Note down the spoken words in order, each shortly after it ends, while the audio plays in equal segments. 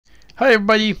Hi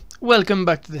everybody, welcome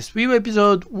back to this video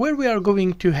episode where we are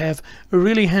going to have a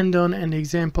really hand-on an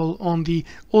example on the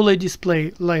OLED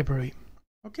Display Library.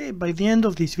 Okay, by the end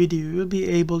of this video you'll be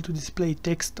able to display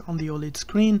text on the OLED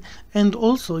screen, and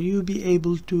also you'll be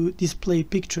able to display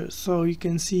pictures. So you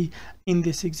can see in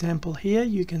this example here,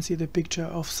 you can see the picture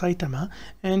of Saitama,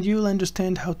 and you'll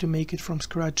understand how to make it from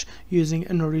scratch using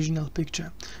an original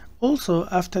picture. Also,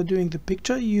 after doing the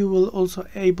picture, you will also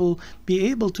be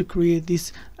able to create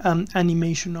this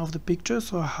animation of the picture,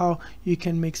 so how you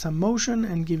can make some motion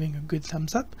and giving a good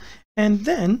thumbs up. And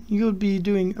then you'll be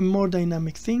doing a more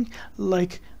dynamic thing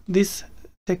like this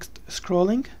text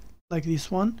scrolling, like this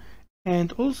one,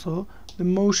 and also the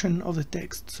motion of the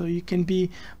text. So you can be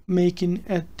making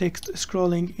a text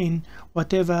scrolling in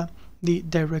whatever the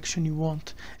direction you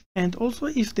want. And also,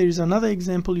 if there is another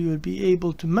example you will be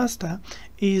able to master,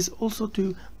 is also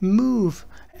to move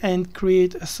and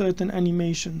create a certain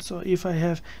animation. So if I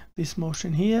have this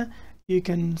motion here, you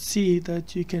can see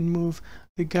that you can move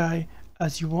the guy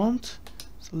as you want.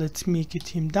 So let's make it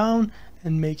him down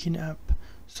and make him up.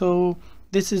 So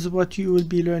this is what you will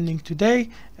be learning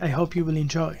today. I hope you will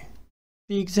enjoy.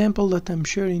 The example that I'm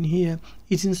sharing here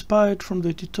is inspired from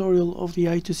the tutorial of the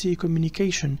I2C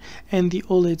communication and the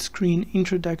OLED screen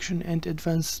introduction and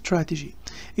advanced strategy.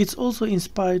 It's also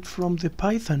inspired from the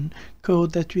Python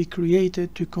code that we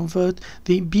created to convert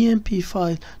the BMP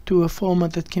file to a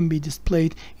format that can be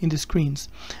displayed in the screens.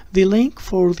 The link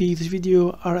for this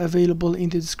video are available in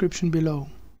the description below.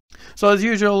 So as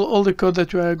usual, all the code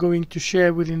that we are going to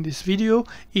share within this video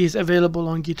is available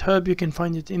on GitHub. You can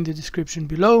find it in the description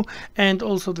below. And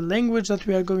also the language that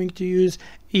we are going to use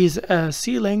is a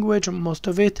C language, most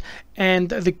of it, and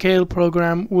the Kale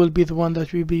program will be the one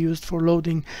that will be used for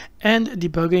loading and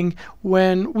debugging,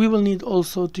 when we will need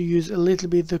also to use a little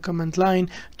bit the command line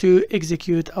to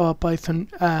execute our Python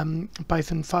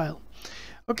file.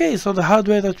 Okay, so the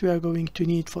hardware that we are going to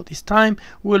need for this time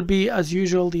will be, as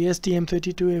usual, the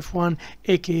STM32F1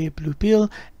 aka Blue Pill,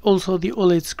 also the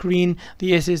OLED screen,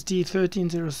 the SSD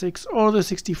 1306 or the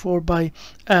 64 by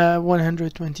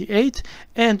 128,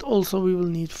 and also we will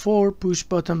need 4 push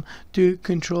button to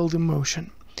control the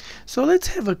motion. So let's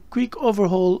have a quick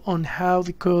overhaul on how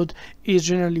the code is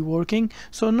generally working.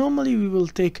 So normally we will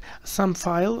take some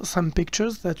file, some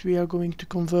pictures that we are going to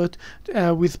convert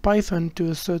with Python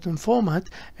to a certain format,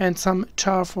 and some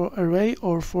char for array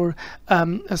or for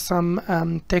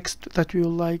some text that we would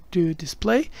like to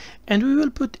display, and we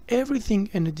will put everything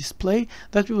in a display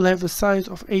that will have a size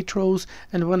of 8 rows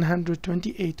and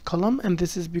 128 column, and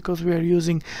this is because we are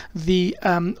using the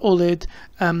OLED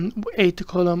 8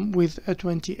 column with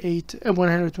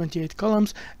 128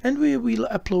 columns, and we will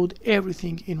upload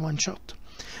everything in one shot.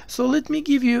 So let me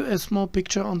give you a small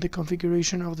picture on the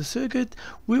configuration of the circuit.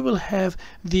 We will have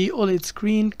the OLED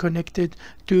screen connected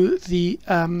to the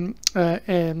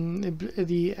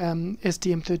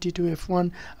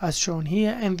STM32F1 as shown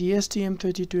here, and the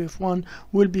STM32F1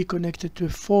 will be connected to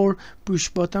 4 push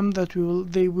button that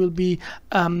they will be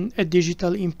a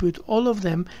digital input, all of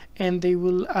them, and they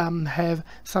will have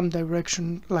some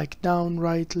direction like down,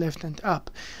 right, left, and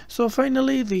up. So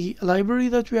finally, the library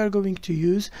that we are going to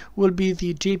use will be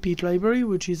the JP library,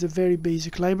 which is a very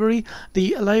basic library.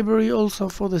 The library also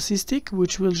for the SysTick,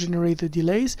 which will generate the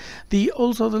delays.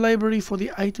 Also the library for the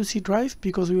I2C drive,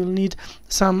 because we will need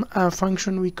some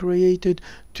function we created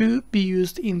to be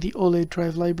used in the OLED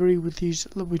drive library, which is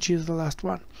the last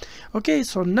one. Okay,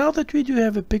 so now that we do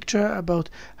have a picture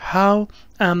about how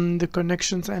the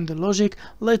connections and the logic,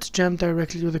 let's jump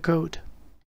directly to the code.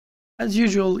 As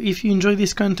usual, if you enjoy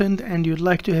this content and you'd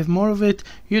like to have more of it,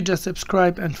 you just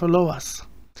subscribe and follow us.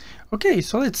 Okay,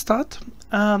 so let's start.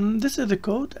 This is the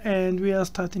code, and we are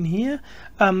starting here.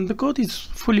 The code is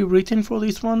fully written for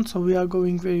this one, so we are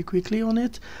going very quickly on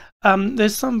it.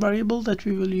 There's some variable that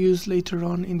we will use later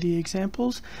on in the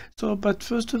examples. So, but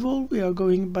first of all, we are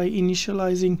going by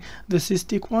initializing the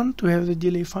SysTick one to have the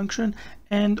delay function,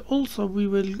 and also we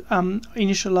will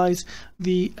initialize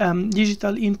the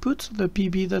digital input, the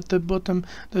PB at the bottom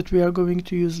that we are going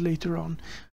to use later on.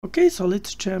 Okay, so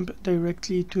let's jump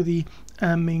directly to the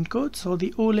main code. So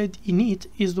the OLED init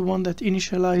is the one that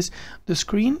initialize the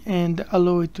screen and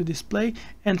allow it to display,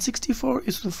 and 64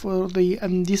 is for the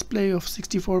display of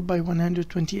 64 by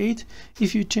 128.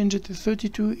 If you change it to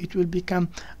 32, it will become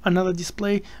another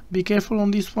display. Be careful on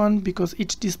this one, because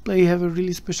each display have a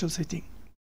really special setting.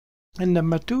 And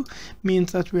number 2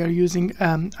 means that we are using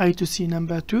I2C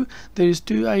number 2. There is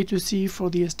 2 I2C for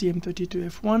the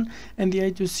STM32F1, and the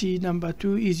I2C number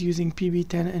 2 is using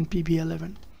PB10 and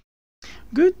PB11.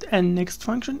 Good. And next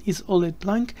function is OLED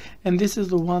blank, and this is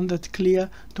the one that clear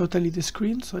totally the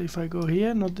screen. So if I go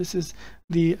here, not this is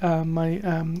the my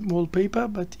wallpaper,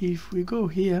 but if we go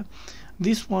here,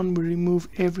 this one will remove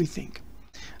everything.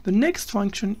 The next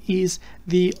function is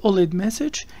the OLED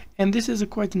message, and this is a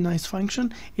quite a nice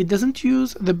function. It doesn't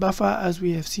use the buffer as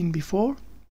we have seen before,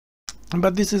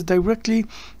 but this is directly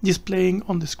displaying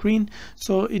on the screen.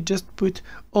 So it just put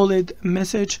OLED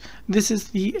message. This is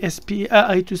the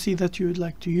I2C that you would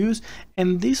like to use,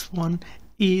 and this one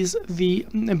is the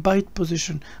byte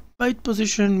position. Byte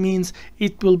position means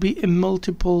it will be a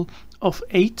multiple of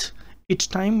 8 each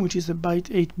time, which is a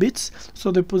byte 8 bits.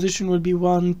 So the position will be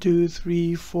 1, 2,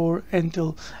 3, 4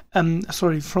 until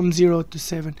from 0 to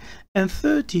 7, and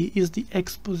 30 is the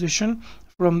X position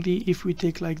from the, if we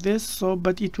take like this, so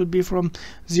but it would be from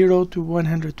 0 to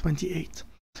 128.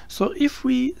 So if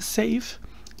we save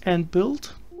and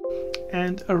build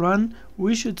and run,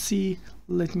 we should see,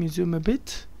 let me zoom a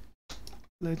bit,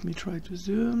 let me try to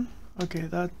zoom. Okay,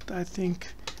 that I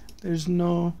think there's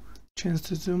no chance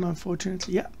to zoom,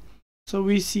 unfortunately. Yeah, so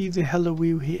we see the hello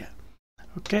view here.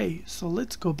 Okay, so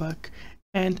let's go back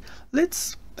and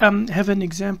let's have an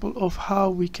example of how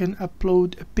we can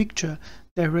upload a picture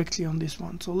directly on this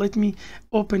one. So let me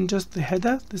open just the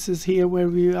header. This is here where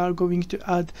we are going to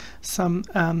add some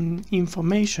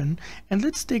information, and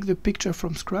let's take the picture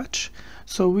from scratch.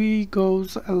 So we go,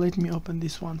 let me open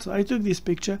this one. So I took this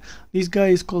picture. This guy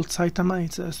is called Saitama,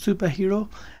 it's a superhero,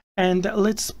 and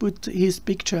let's put his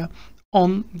picture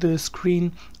on the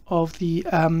screen of the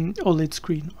OLED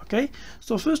screen. Okay,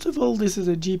 so first of all, this is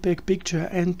a JPEG picture,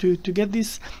 and to get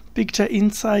this picture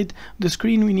inside the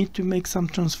screen, we need to make some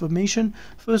transformation.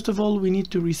 First of all, we need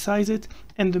to resize it,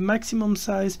 and the maximum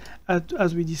size,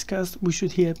 as we discussed, we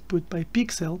should here put by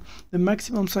pixel. The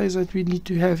maximum size that we need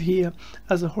to have here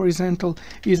as a horizontal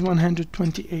is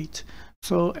 128.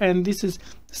 So, and this is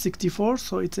 64,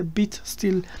 so it's a bit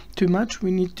still too much.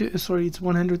 We need to, sorry, it's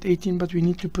 118, but we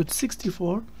need to put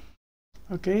 64.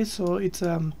 Okay, so it's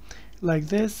like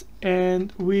this,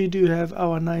 and we do have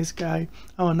our nice guy,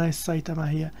 our nice Saitama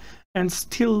here. And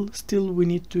still we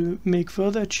need to make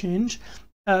further change,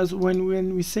 as when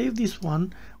we save this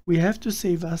one, we have to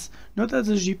save us not as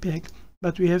a JPEG,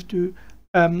 but we have to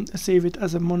save it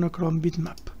as a monochrome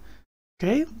bitmap.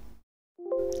 Okay,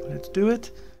 let's do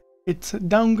it. It's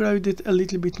downgraded a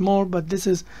little bit more, but this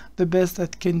is the best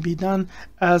that can be done,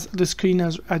 as the screen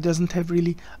doesn't have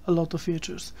really a lot of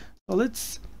features. So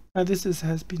let's this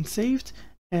has been saved,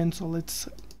 and so let's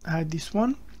add this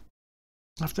one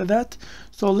after that.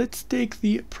 So let's take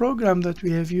the program that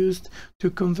we have used to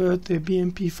convert the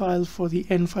BMP file for the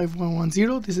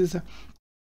N5110.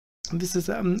 This is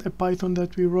a Python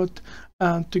that we wrote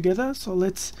together. So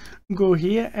let's go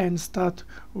here and start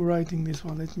writing this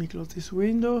one. Let me close this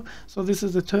window. So this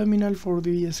is the terminal for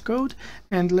the VS Code,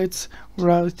 and let's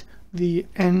write the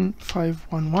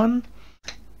N511,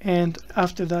 and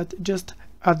after that just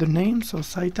add the name, so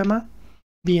Saitama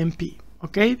BMP.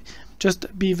 Okay,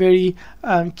 just be very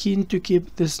keen to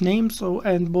keep this name, so,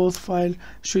 and both files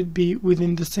should be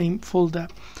within the same folder.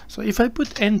 So if I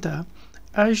put enter,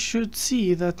 I should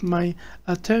see that my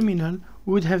terminal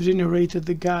would have generated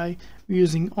the guy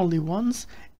using only once,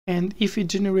 and if it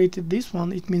generated this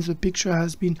one, it means the picture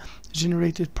has been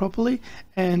generated properly,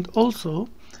 and also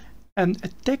a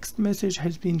text message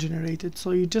has been generated.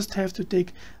 So you just have to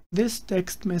take this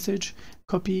text message,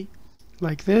 copy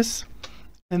like this,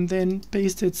 and then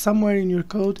paste it somewhere in your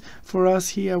code. For us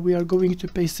here, we are going to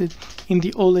paste it in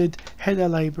the OLED header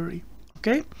library.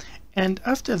 Okay, and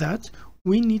after that,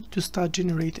 we need to start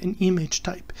generate an image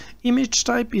type. Image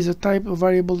type is a type of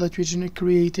variable that we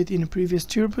created in a previous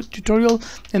tutorial,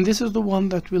 and this is the one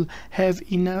that will have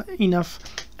enough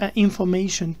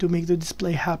information to make the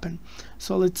display happen.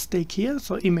 So let's take here,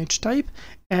 so image type,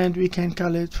 and we can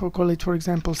call it for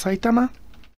example Saitama.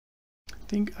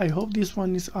 I hope this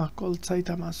one is called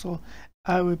Saitama, so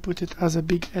I will put it as a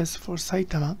big S for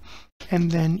Saitama,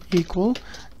 and then equal,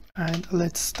 and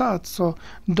let's start. So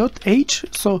 .h,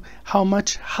 so how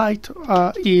much height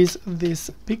is this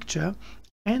picture,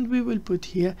 and we will put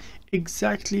here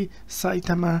exactly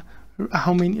Saitama,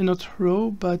 how many, not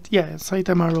row, but yeah,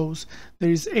 Saitama rows.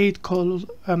 There is 8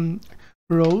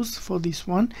 rows for this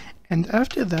one, and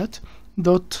after that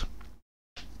dot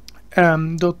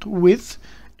width,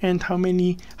 and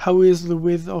how is the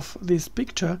width of this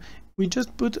picture, we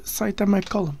just put Saitama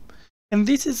column. And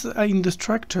this is in the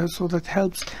structure, so that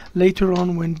helps later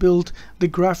on when build the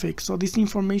graphic. So this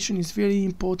information is very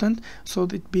important, so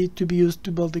that to be used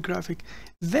to build the graphic.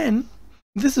 Then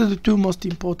this is the two most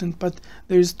important, but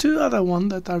there's two other ones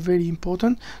that are very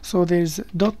important. So there's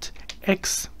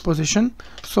X position,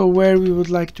 so where we would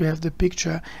like to have the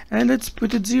picture, and let's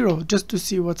put it 0 just to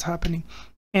see what's happening.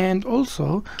 And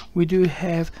also we do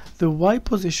have the Y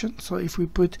position, so if we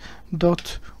put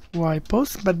dot Y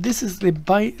post, but this is the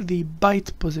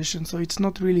byte position, so it's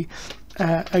not really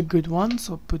a good one,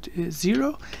 so put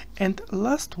 0. And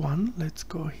last one, let's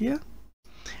go here,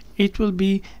 it will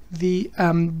be the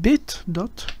bit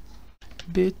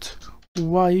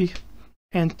Y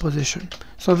end position.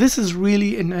 So this is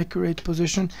really an accurate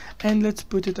position, and let's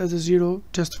put it as a 0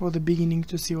 just for the beginning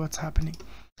to see what's happening.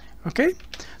 Okay,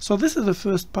 so this is the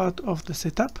first part of the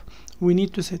setup. We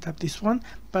need to set up this one,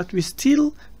 but we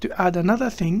still to add another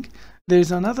thing. There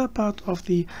is another part of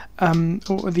the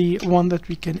one that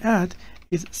we can add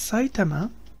is Saitama,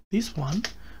 this one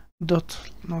dot,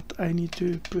 not, I need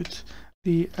to put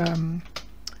the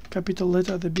capital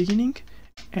letter at the beginning,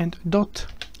 and dot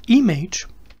image,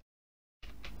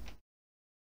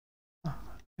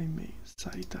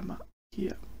 Saitama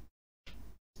here,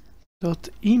 dot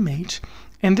image,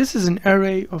 and this is an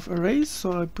array of arrays,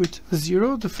 so I put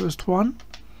 0, the first one,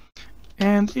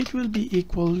 and it will be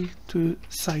equal to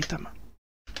Saitama.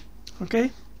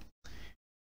 Okay,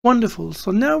 wonderful. So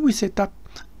now we set up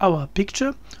our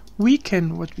picture.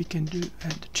 What we can do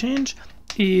and change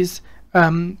is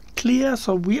clear.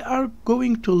 So we are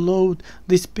going to load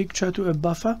this picture to a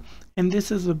buffer, and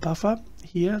this is the buffer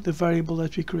here, the variable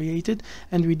that we created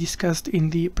and we discussed in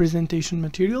the presentation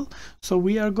material. So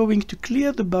we are going to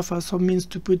clear the buffer, so means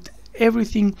to put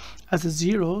everything as a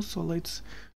 0. So let's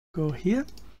go here,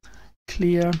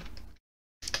 clear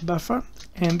buffer,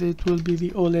 and it will be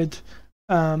the OLED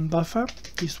buffer,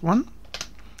 this one.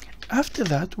 After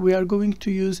that, we are going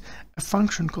to use a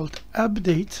function called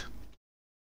update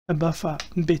a buffer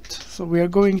bit. So we are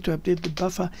going to update the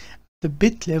buffer at the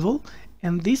bit level,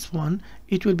 and this one,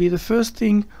 it will be the first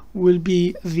thing will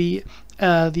be the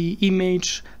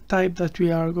image type that we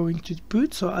are going to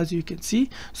put. So as you can see,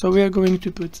 so we are going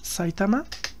to put Saitama,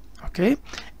 okay,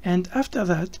 and after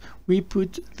that we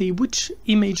put the which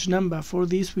image number. For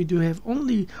this we do have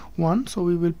only one, so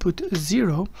we will put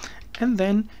 0, and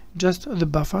then just the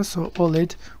buffer, so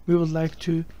OLED, we would like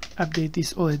to update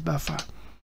this OLED buffer.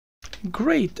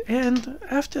 Great. And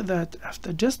after that,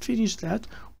 after just finish that,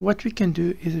 what we can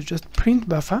do is just print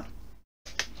buffer,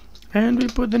 and we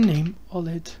put the name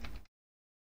OLED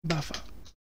buffer,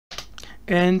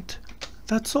 and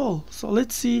that's all. So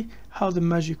let's see how the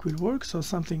magic will work. So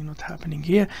something not happening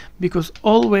here, because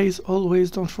always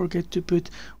don't forget to put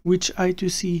which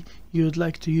I2C you would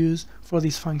like to use for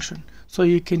this function, so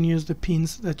you can use the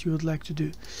pins that you would like to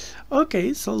do.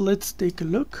 Okay, so let's take a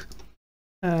look.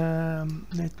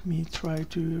 Let me try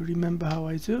to remember how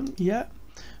I zoom. Yeah,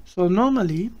 so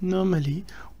normally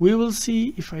we will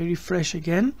see, if I refresh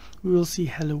again, we will see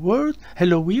hello world,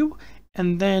 hello view,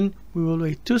 and then we will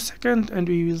wait 2 seconds and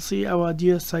we will see our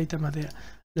dear Saitama there.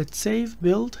 Let's save,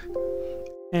 build,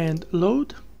 and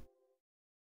load.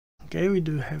 Okay, we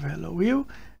do have hello view,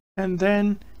 and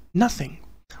then nothing.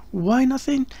 Why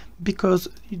nothing? Because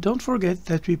you don't forget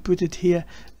that we put it here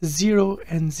 0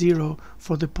 and 0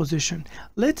 for the position.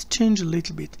 Let's change a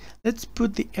little bit. Let's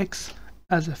put the X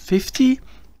as a 50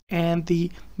 and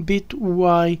the bit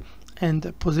Y and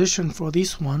the position for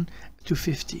this one to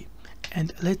 50,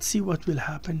 and let's see what will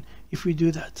happen if we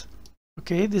do that.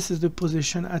 Okay, this is the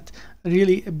position at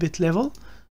really a bit level.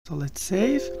 So let's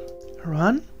save,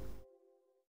 run,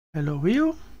 hello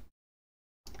view,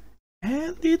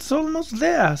 and it's almost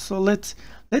there. So let's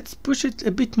push it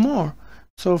a bit more.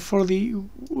 So for the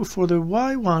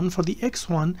Y1, for the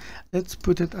X1, let's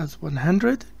put it as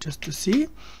 100 just to see,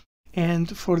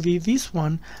 and for this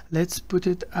one, let's put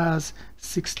it as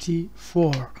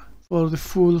 64 for the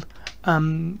full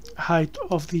height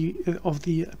of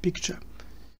the picture.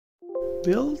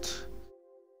 Build,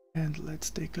 and let's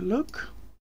take a look.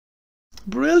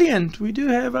 Brilliant, we do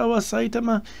have our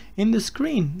Saitama in the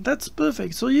screen. That's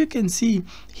perfect. So you can see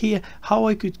here how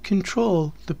I could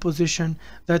control the position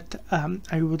that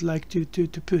I would like to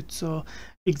put. So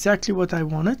exactly what I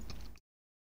wanted.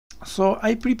 So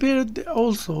I prepared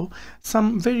also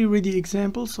some very ready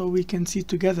examples so we can see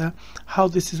together how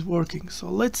this is working. So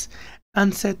let's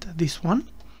unset this one.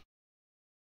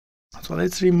 So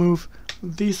let's remove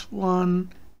this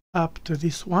one up to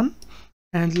this one,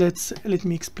 and let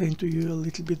me explain to you a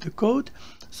little bit the code.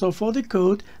 So for the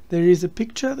code, there is a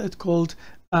picture that's called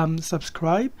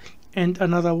subscribe, and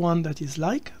another one that is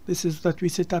like. This is that we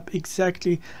set up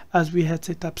exactly as we had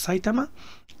set up Saitama,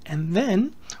 and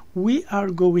then we are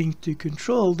going to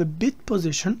control the bit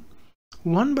position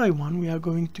one by one. We are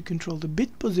going to control the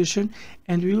bit position,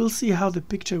 and we will see how the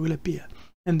picture will appear.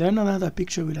 and then another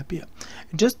picture will appear.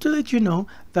 Just to let you know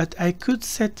that I could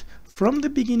set from the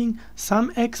beginning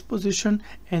some X position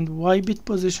and Y bit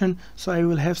position, so I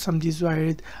will have some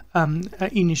desired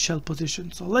initial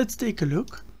position. So let's take a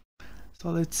look. So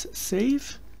let's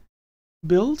save,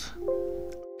 build.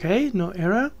 Okay, no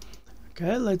error.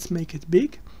 Okay, let's make it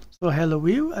big. So hello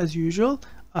Wii, as usual.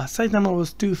 Saitama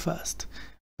was too fast,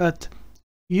 but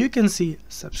you can see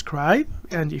subscribe,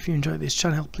 and if you enjoy this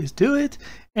channel, please do it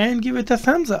and give it a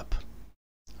thumbs up.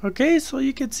 Okay, so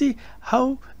you can see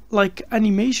how like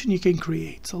animation you can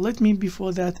create. So let me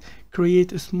before that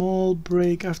create a small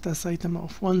break after Saitama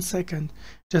of 1 second,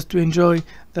 just to enjoy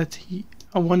that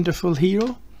a wonderful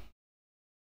hero.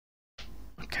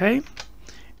 Okay,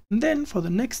 and then for the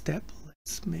next step,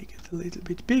 let's make it a little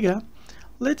bit bigger.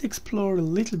 Let's explore a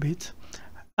little bit,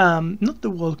 not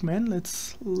the Walkman,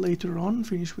 let's later on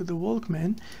finish with the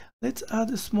Walkman. Let's add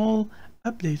a small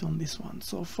update on this one.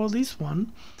 So for this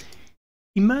one,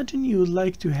 imagine you would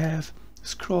like to have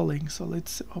scrolling. So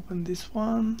let's open this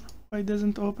one. Why it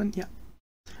doesn't open? Yeah,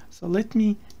 so let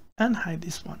me unhide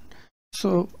this one.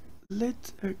 So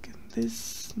let's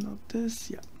this, not this,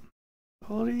 yeah,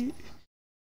 sorry.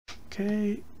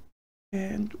 Okay,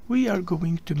 and we are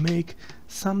going to make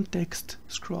some text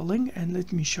scrolling, and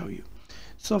let me show you.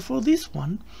 So for this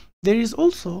one, there is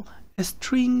also a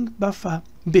string buffer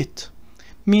bit,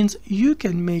 means you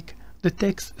can make the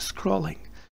text scrolling.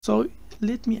 So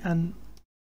let me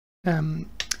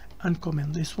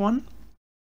uncomment this one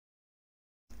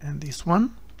and this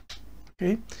one.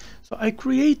 Okay, so I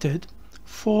created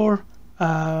for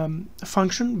a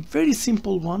function, very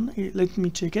simple one. Let me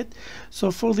check it. So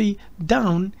for the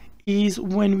down is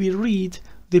when we read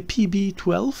the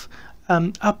PB12,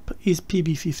 up is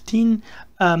PB15,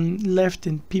 left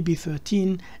in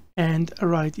PB13, and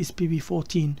right is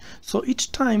PB14. So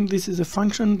each time this is a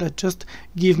function that just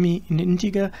give me an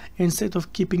integer. Instead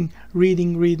of keeping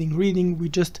reading, we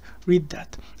just read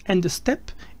that. And the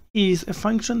step is a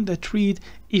function that read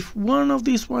if one of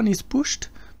these one is pushed,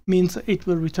 means it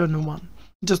will return a 1,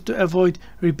 just to avoid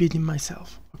repeating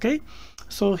myself. Okay,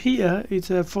 so here it's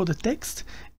for the text.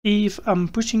 If I'm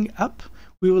pushing up,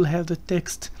 we will have the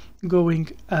text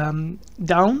going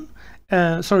down.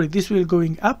 Sorry, this will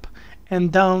going up,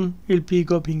 and down will be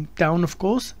going down, of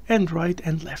course, and right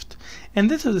and left. And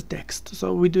this is the text.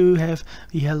 So we do have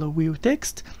the hello Wii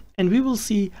text, and we will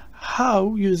see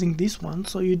how using this one.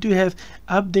 So you do have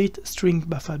update string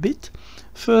buffer bit.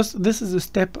 First, this is a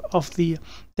step of the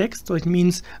text, so it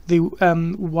means the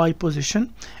Y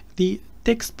position, the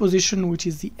text position, which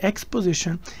is the X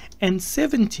position, and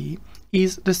 70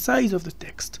 is the size of the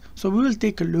text. So we will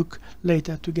take a look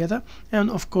later together, and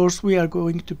of course we are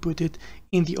going to put it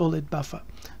in the OLED buffer.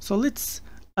 So let's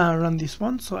run this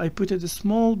one. So I put a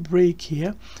small break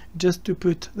here just to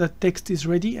put that text is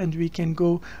ready, and we can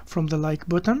go from the like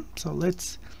button. So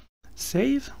let's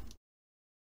save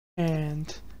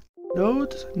and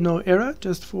load, no error,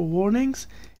 just for warnings,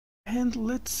 and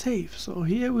let's save. So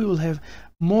here we will have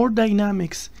more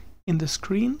dynamics in the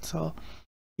screen. So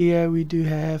here we do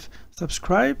have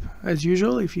subscribe as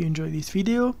usual if you enjoy this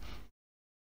video,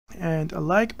 and a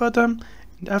like button,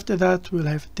 and after that we'll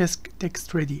have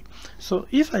text ready. So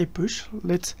if I push,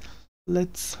 let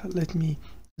me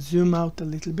zoom out a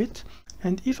little bit,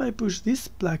 and if I push this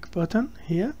black button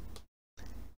here,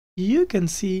 you can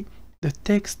see the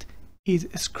text is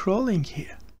scrolling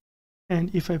here,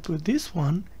 and if I put this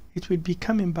one, it will be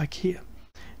coming back here,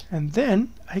 and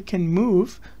then I can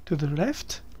move to the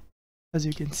left, as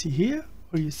you can see here,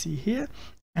 or you see here,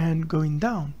 and going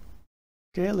down.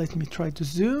 Okay, let me try to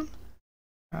zoom.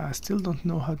 I still don't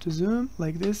know how to zoom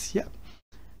like this. Yeah,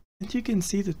 and you can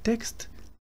see the text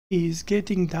is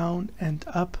getting down and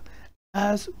up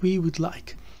as we would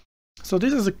like. So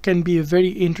this can be a very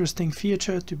interesting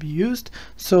feature to be used.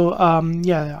 So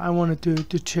yeah, I wanted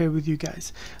to share with you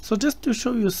guys. So just to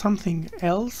show you something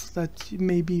else that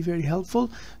may be very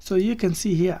helpful. So you can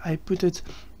see here, I put it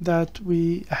that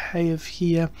we have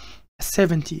here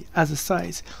 70 as a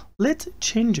size. Let's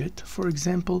change it, for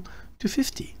example, to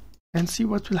 50 and see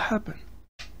what will happen.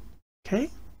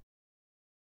 Okay.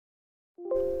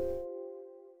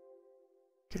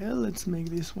 Okay, let's make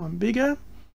this one bigger.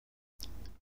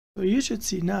 So you should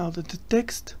see now that the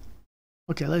text,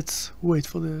 okay, let's wait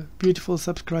for the beautiful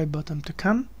subscribe button to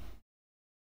come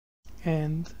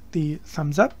and the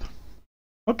thumbs up.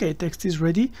 Okay, text is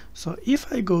ready. So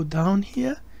if I go down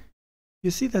here,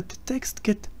 you see that the text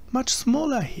gets much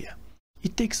smaller here.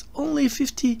 It takes only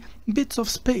 50 bits of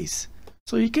space.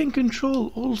 So you can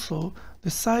control also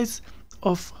the size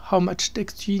of how much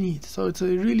text you need. So it's a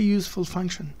really useful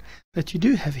function that you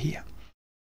do have here.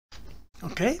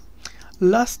 Okay.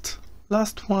 last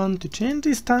one to change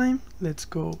this time. Let's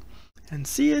go and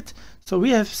see it. So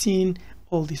we have seen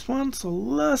all these ones. So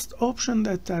last option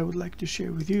that I would like to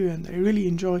share with you, and I really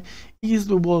enjoy, is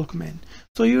the Walkman.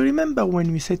 So you remember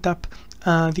when we set up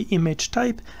the image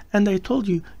type, and I told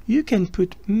you you can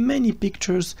put many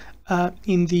pictures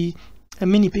in the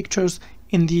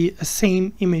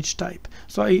same image type.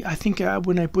 So I think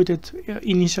when I put it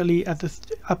initially at the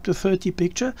up to 30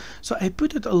 picture, so I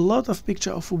put it a lot of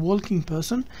picture of a walking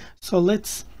person. So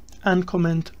let's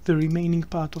uncomment the remaining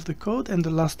part of the code and the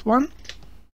last one.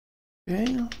 Okay,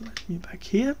 let me back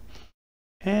here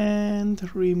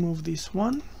and remove this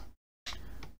one.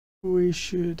 We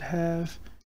should have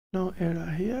no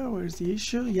error here. Where's the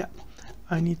issue? Yeah,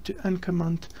 I need to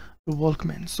uncomment the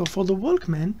Walkman. So for the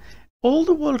Walkman, all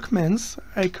the Walkmans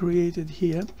I created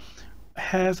here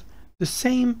have the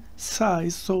same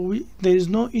size, so there is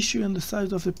no issue in the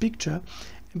size of the picture,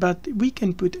 but we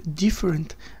can put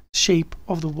different shape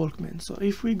of the Walkman. So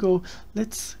if we go,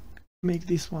 let's make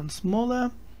this one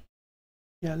smaller.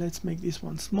 Yeah, let's make this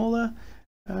one smaller.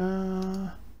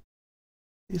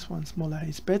 This one smaller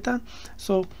is better.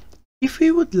 So if we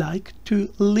would like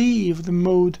to leave the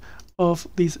mode of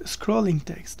this scrolling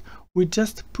text, we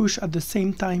just push at the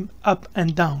same time up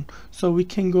and down. So we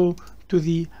can go to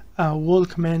the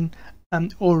Walkman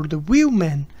or the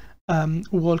wheelman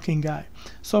walking guy.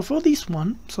 So for this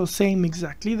one, so same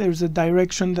exactly, there's a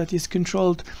direction that is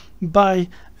controlled by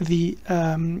the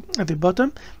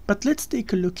bottom. But let's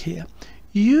take a look here.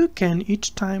 You can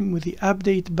each time with the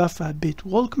update buffer bit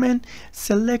Walkman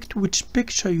select which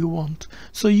picture you want,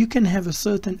 so you can have a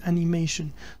certain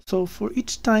animation. So for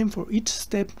each time, for each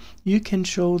step, you can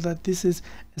show that this is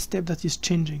a step that is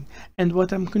changing. And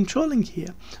what I'm controlling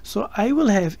here, so I will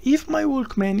have, if my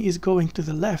Walkman is going to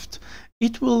the left,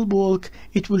 it will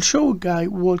show a guy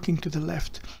walking to the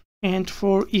left. And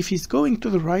for if he's going to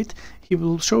the right, he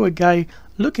will show a guy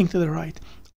looking to the right.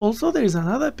 Also, there is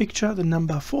another picture, the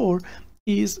number 4,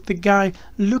 is the guy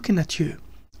looking at you.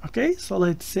 Okay, so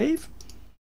let's save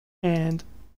and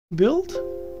build.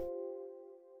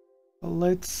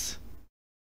 Let's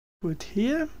put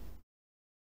here,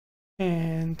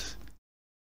 and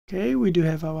okay, we do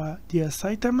have our dear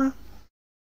Saitama.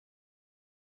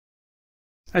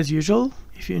 As usual,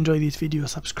 if you enjoy this video,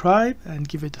 subscribe and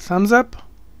give it a thumbs up.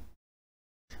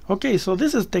 Okay, so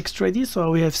this is text ready. So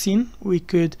we have seen we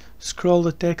could scroll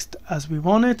the text as we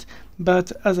want it,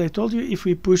 but as I told you, if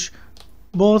we push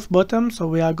both buttons, so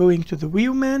we are going to the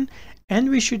wheelman, and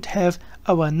we should have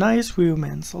our nice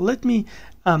wheelman. So let me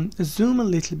zoom a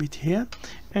little bit here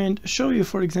and show you.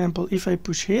 For example, if I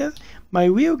push here, my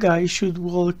wheel guy should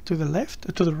walk to the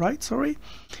left, to the right, sorry,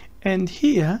 and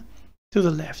here to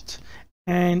the left.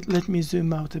 And let me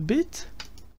zoom out a bit.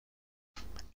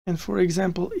 And for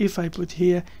example, if I put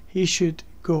here, he should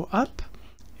go up,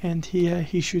 and here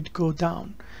he should go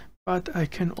down. But I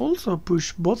can also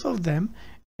push both of them,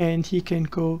 and he can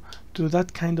go to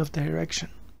that kind of direction.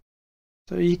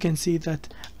 So you can see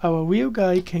that our wheel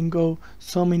guy can go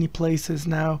so many places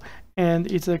now,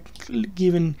 and it's a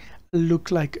given look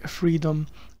like a freedom,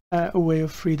 a way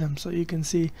of freedom. So you can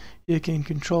see you can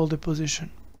control the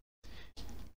position.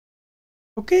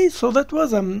 Okay, so that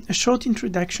was a short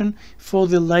introduction for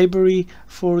the library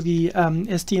for the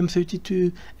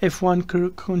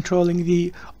STM32F1 controlling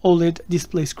the OLED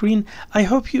display screen. I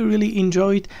hope you really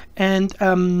enjoyed, and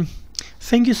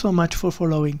thank you so much for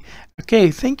following.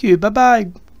 Okay, thank you. Bye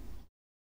bye.